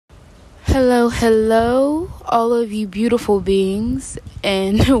Hello, all of you beautiful beings,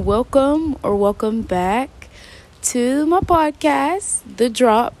 and welcome back to my podcast, The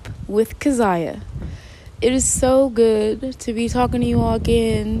Drop with Keziah. It is so good to be talking to you all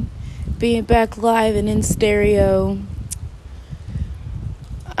again, being back live and in stereo.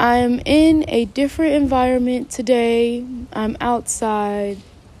 I'm in a different environment today. I'm outside.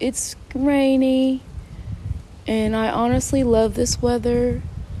 It's rainy, and I honestly love this weather.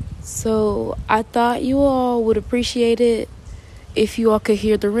 So I thought you all would appreciate it if you all could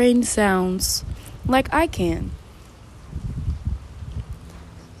hear the rain sounds like I can.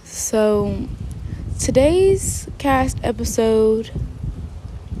 So today's cast episode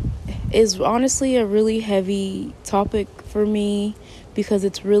is honestly a really heavy topic for me because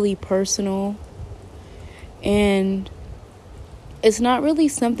it's really personal. And it's not really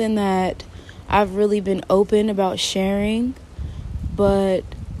something that I've really been open about sharing, but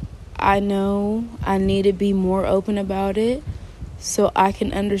I know I need to be more open about it so I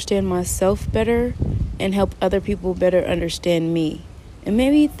can understand myself better and help other people better understand me and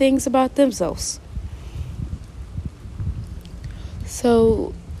maybe things about themselves.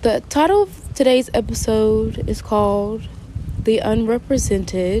 So the title of today's episode is called The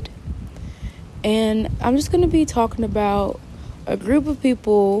Unrepresented, and I'm just going to be talking about a group of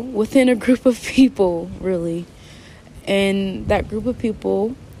people within a group of people, really. And that group of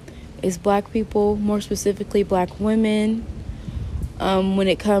people is Black people, more specifically Black women, when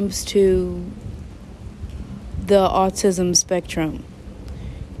it comes to the autism spectrum.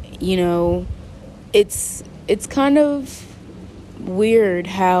 You know, it's kind of weird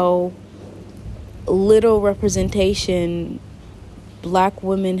how little representation Black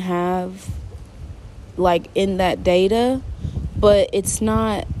women have, like, in that data, but it's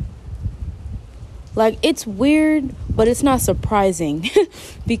not, like, it's weird, but it's not surprising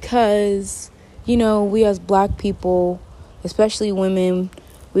because, you know, we as Black people, especially women,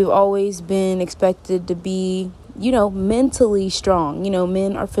 we've always been expected to be, you know, mentally strong. You know,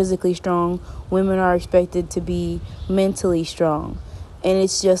 men are physically strong. Women are expected to be mentally strong. And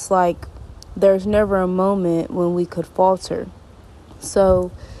it's just like there's never a moment when we could falter. So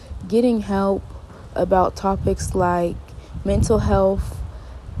getting help about topics like mental health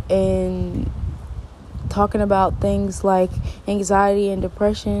and talking about things like anxiety and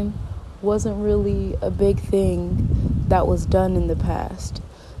depression wasn't really a big thing that was done in the past.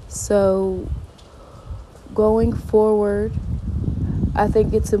 So going forward, I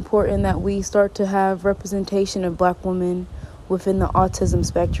think it's important that we start to have representation of Black women within the autism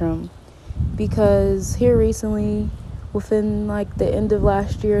spectrum, because here recently, within like the end of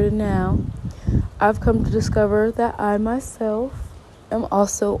last year to now, I've come to discover that I myself am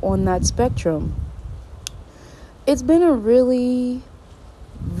also on that spectrum. It's been a really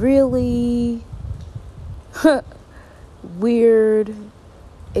weird,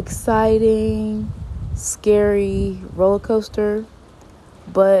 exciting, scary roller coaster,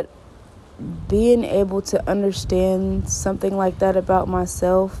 but being able to understand something like that about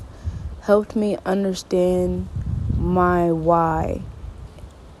myself helped me understand my why.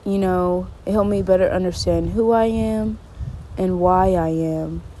 You know, it helped me better understand who I am and why I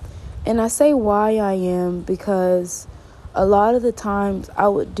am. And I say why I am because a lot of the times I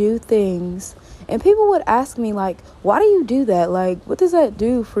would do things and people would ask me, like, why do you do that? Like, what does that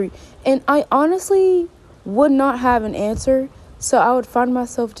do for you? And I honestly would not have an answer. So I would find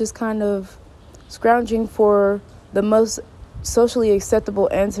myself just kind of scrounging for the most socially acceptable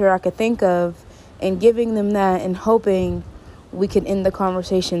answer I could think of and giving them that and hoping we could end the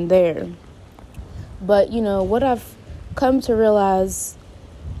conversation there. But, you know, what I've come to realize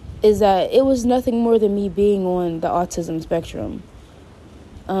is that it was nothing more than me being on the autism spectrum.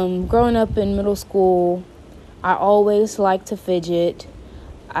 Growing up in middle school, I always liked to fidget.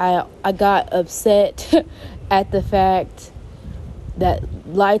 I got upset at the fact that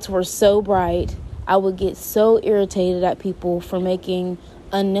lights were so bright. I would get so irritated at people for making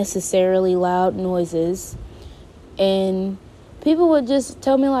unnecessarily loud noises. And people would just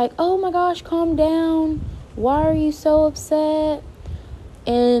tell me, like, oh my gosh, calm down. Why are you so upset?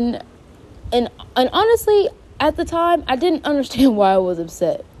 And honestly, at the time, I didn't understand why I was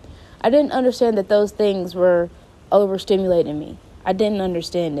upset. I didn't understand that those things were overstimulating me. I didn't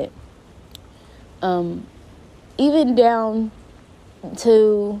understand it. Even down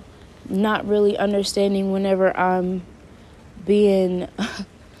to not really understanding whenever I'm being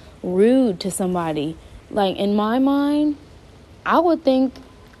rude to somebody. Like, in my mind, I would think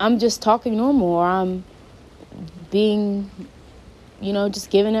I'm just talking normal, or I'm being, you know, just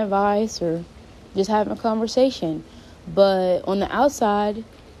giving advice or just having a conversation. But on the outside,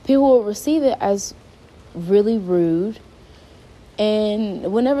 people will receive it as really rude.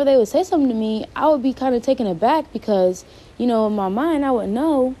 And whenever they would say something to me, I would be kind of taken aback because, in my mind, I would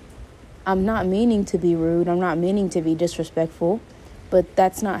know I'm not meaning to be rude. I'm not meaning to be disrespectful. But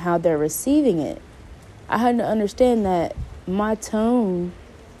that's not how they're receiving it. I had to understand that my tone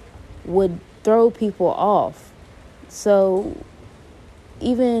would throw people off. So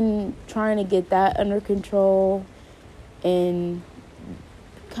even trying to get that under control and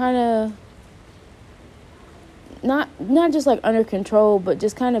kind of not just like under control, but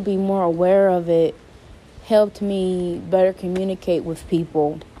just kind of be more aware of it helped me better communicate with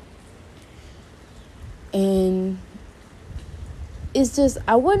people. And it's just,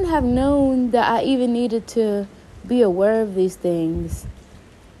 I wouldn't have known that I even needed to be aware of these things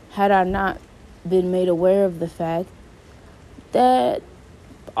had I not been made aware of the fact that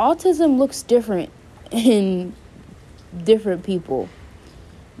autism looks different in different people.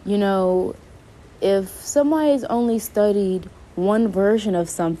 If somebody's only studied one version of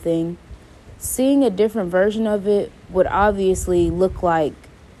something, seeing a different version of it would obviously look like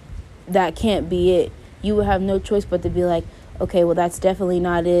that can't be it. You would have no choice but to be like, okay, well, that's definitely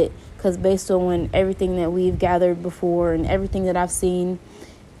not it. Because based on everything that we've gathered before and everything that I've seen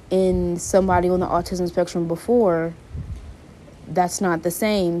in somebody on the autism spectrum before, that's not the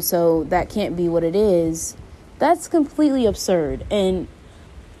same. So that can't be what it is. That's completely absurd. And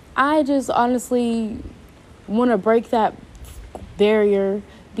I just honestly want to break that barrier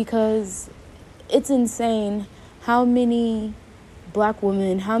because it's insane how many black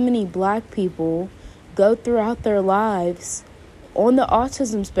women, how many black people go throughout their lives on the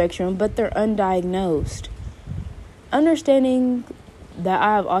autism spectrum, but they're undiagnosed. Understanding that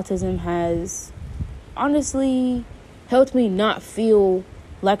I have autism has honestly helped me not feel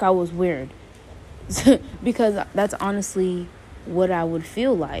like I was weird. Because that's honestly what I would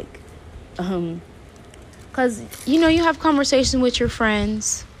feel like. Because, you have conversation with your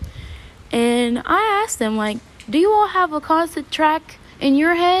friends. And I asked them, like, do you all have a constant track in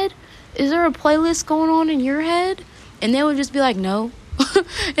your head? Is there a playlist going on in your head? And they would just be like, no.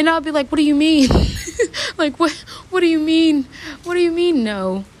 And I'll be like, what do you mean? Like, what do you mean? What do you mean,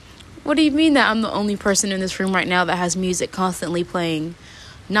 no? What do you mean that I'm the only person in this room right now that has music constantly playing?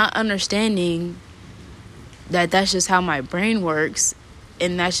 Not understanding that that's just how my brain works.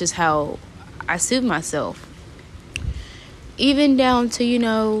 And that's just how I soothe myself. Even down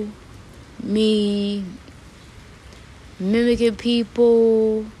to, me mimicking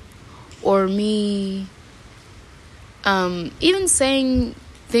people, or me even saying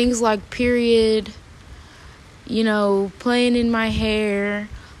things like period, playing in my hair,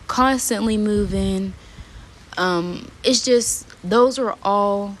 constantly moving. It's just, those are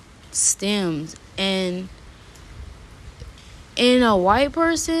all stems. And in a white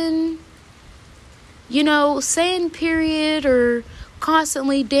person, saying period or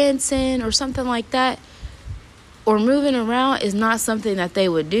constantly dancing or something like that or moving around is not something that they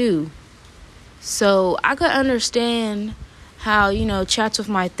would do. So I could understand how, chats with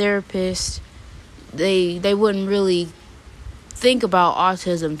my therapist, they wouldn't really think about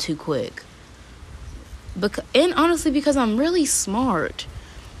autism too quick. And honestly, because I'm really smart.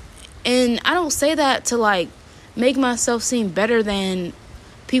 And I don't say that to make myself seem better than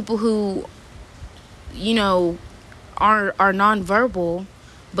people who, are nonverbal,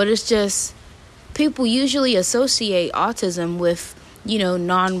 but it's just people usually associate autism with,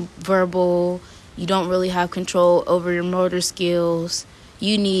 nonverbal. You don't really have control over your motor skills.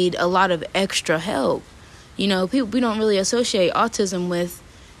 You need a lot of extra help. We don't really associate autism with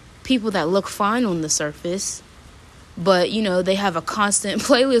people that look fine on the surface, but, they have a constant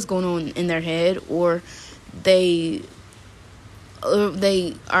playlist going on in their head, or they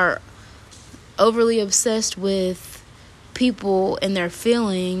are overly obsessed with people and their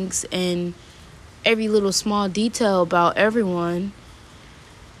feelings and every little small detail about everyone,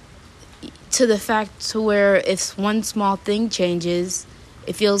 to the fact to where if one small thing changes,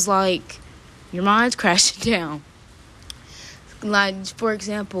 it feels like your mind's crashing down. Like, for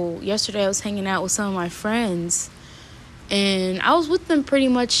example, yesterday I was hanging out with some of my friends, and I was with them pretty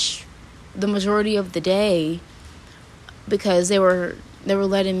much the majority of the day because they were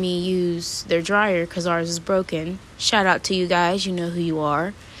letting me use their dryer because ours is broken. Shout out to you guys, you know who you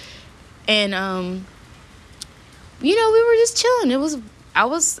are. And we were just chilling. I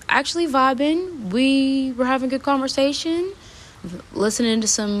was actually vibing. We were having good conversation, listening to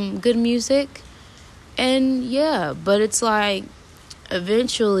some good music. And yeah, but it's like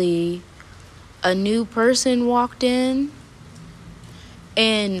eventually a new person walked in,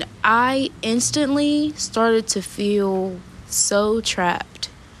 and I instantly started to feel so trapped.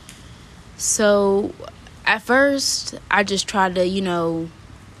 So at first, I just tried to,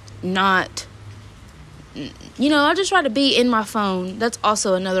 not, I just try to be in my phone. That's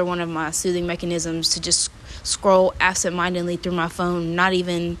also another one of my soothing mechanisms, to just scroll absentmindedly through my phone, not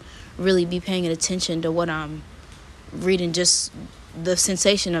even really be paying attention to what I'm reading. Just the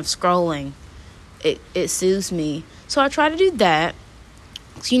sensation of scrolling, it soothes me. So I try to do that,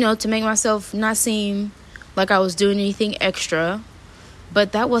 to make myself not seem like I was doing anything extra,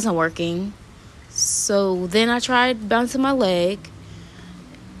 but that wasn't working. So then I tried bouncing my leg,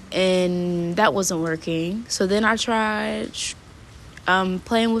 and that wasn't working. So then I tried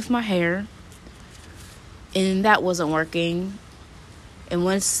playing with my hair, and that wasn't working. And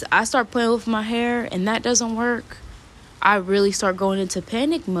once I start playing with my hair and that doesn't work, I really start going into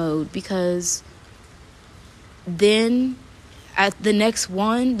panic mode, because then at the next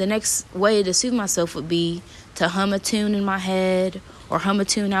way to soothe myself would be to hum a tune in my head, or hum a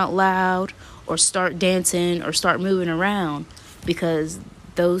tune out loud, or start dancing, or start moving around, because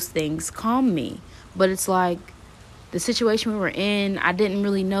those things calm me. But it's like the situation we were in, I didn't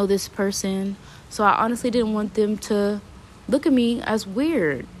really know this person, so I honestly didn't want them to look at me as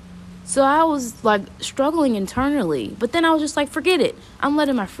weird. So I was like struggling internally, but then I was just like, forget it. I'm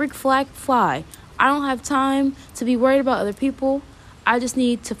letting my freak flag fly. I don't have time to be worried about other people. I just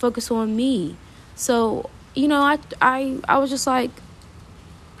need to focus on me. So, I was just like,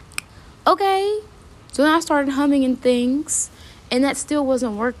 okay. So then I started humming and things, and that still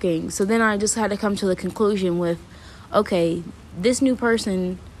wasn't working. So then I just had to come to the conclusion with, okay, this new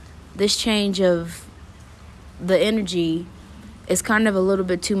person, this change of the energy is kind of a little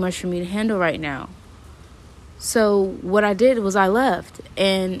bit too much for me to handle right now. So what I did was I left,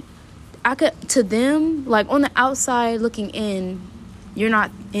 and I could, to them, like on the outside looking in, you're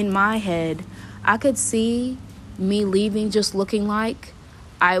not in my head, I could see me leaving just looking like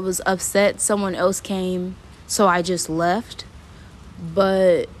I was upset someone else came, so I just left.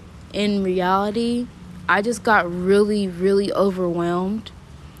 But in reality, I just got really, really overwhelmed.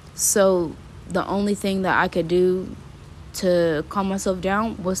 So the only thing that I could do to calm myself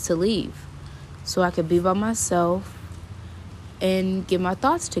down was to leave, so I could be by myself and get my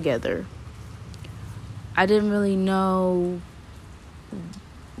thoughts together. I didn't really know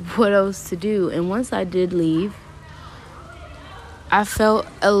what else to do. And once I did leave, I felt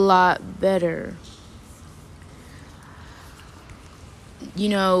a lot better.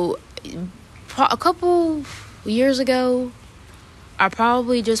 A couple years ago, I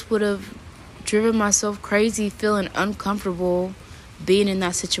probably just would have driven myself crazy, feeling uncomfortable being in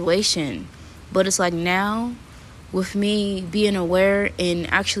that situation. But it's like now, with me being aware and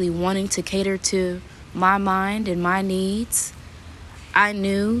actually wanting to cater to my mind and my needs, I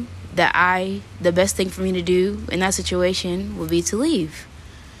knew that the best thing for me to do in that situation would be to leave.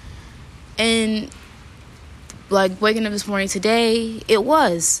 And like waking up this morning today, I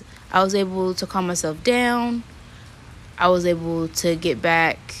was able to calm myself down. I was able to get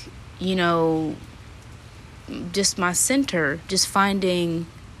back, just my center, just finding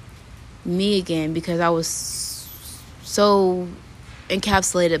me again, because I was so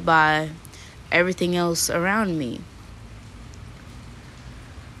encapsulated by everything else around me.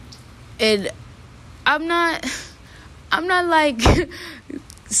 And I'm not like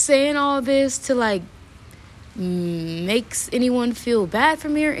saying all this to like makes anyone feel bad for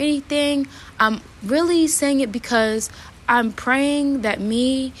me or anything. I'm really saying it because I'm praying that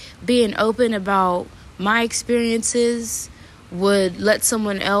me being open about my experiences would let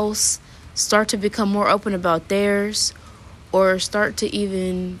someone else start to become more open about theirs, or start to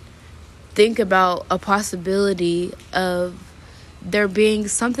even think about a possibility of there being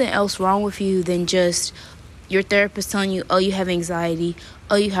something else wrong with you than just your therapist telling you, oh, you have anxiety,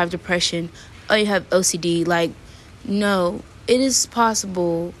 oh, you have depression, oh, you have OCD. Like, no, it is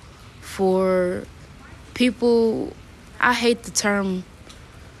possible for people, I hate the term,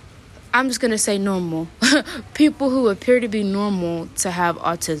 I'm just going to say normal. People who appear to be normal to have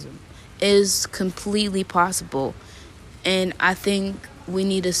autism. It is completely possible. And I think we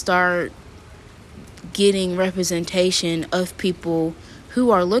need to start getting representation of people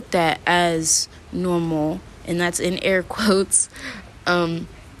who are looked at as normal, and that's in air quotes,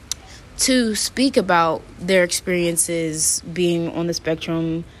 to speak about their experiences being on the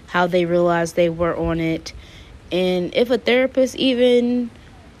spectrum, how they realized they were on it, and if a therapist even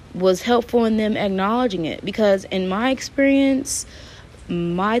was helpful in them acknowledging it. Because in my experience,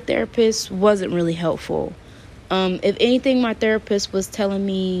 my therapist wasn't really helpful. If anything, my therapist was telling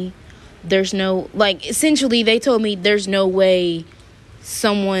me essentially they told me there's no way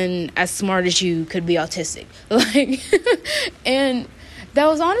someone as smart as you could be autistic. And that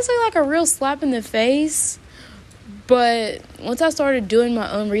was honestly like a real slap in the face. But once I started doing my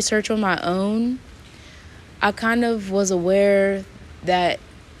own research on my own, I kind of was aware that,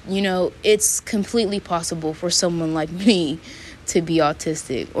 it's completely possible for someone like me to be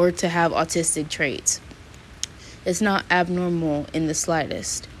autistic or to have autistic traits. It's not abnormal in the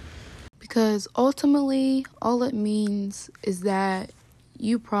slightest. Because ultimately, all it means is that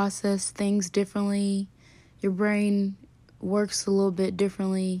you process things differently. Your brain works a little bit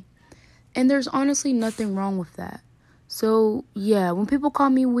differently. And there's honestly nothing wrong with that. So, yeah, when people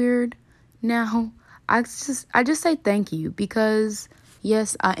call me weird now, I just say thank you, because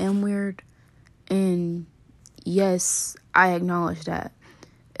yes, I am weird, and yes, I acknowledge that.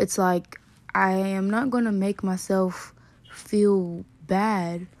 It's like I am not going to make myself feel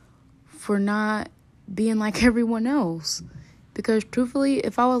bad for not being like everyone else, because truthfully,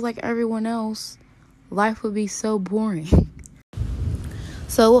 if I was like everyone else, life would be so boring.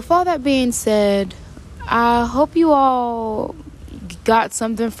 So with all that being said, I hope you all got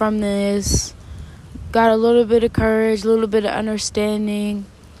something from this. Got a little bit of courage, a little bit of understanding,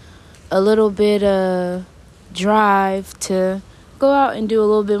 a little bit of drive to go out and do a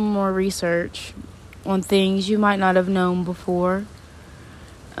little bit more research on things you might not have known before.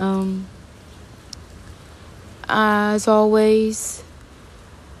 As always,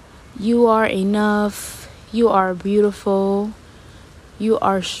 you are enough. You are beautiful. You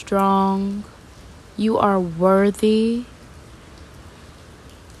are strong. You are worthy.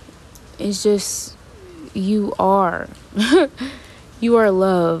 It's just, you are. You are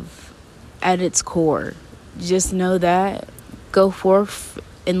love at its core. Just know that. Go forth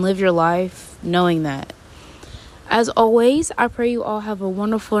and live your life knowing that. As always, I pray you all have a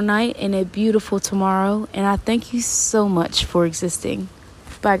wonderful night and a beautiful tomorrow. And I thank you so much for existing.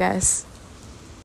 Bye, guys.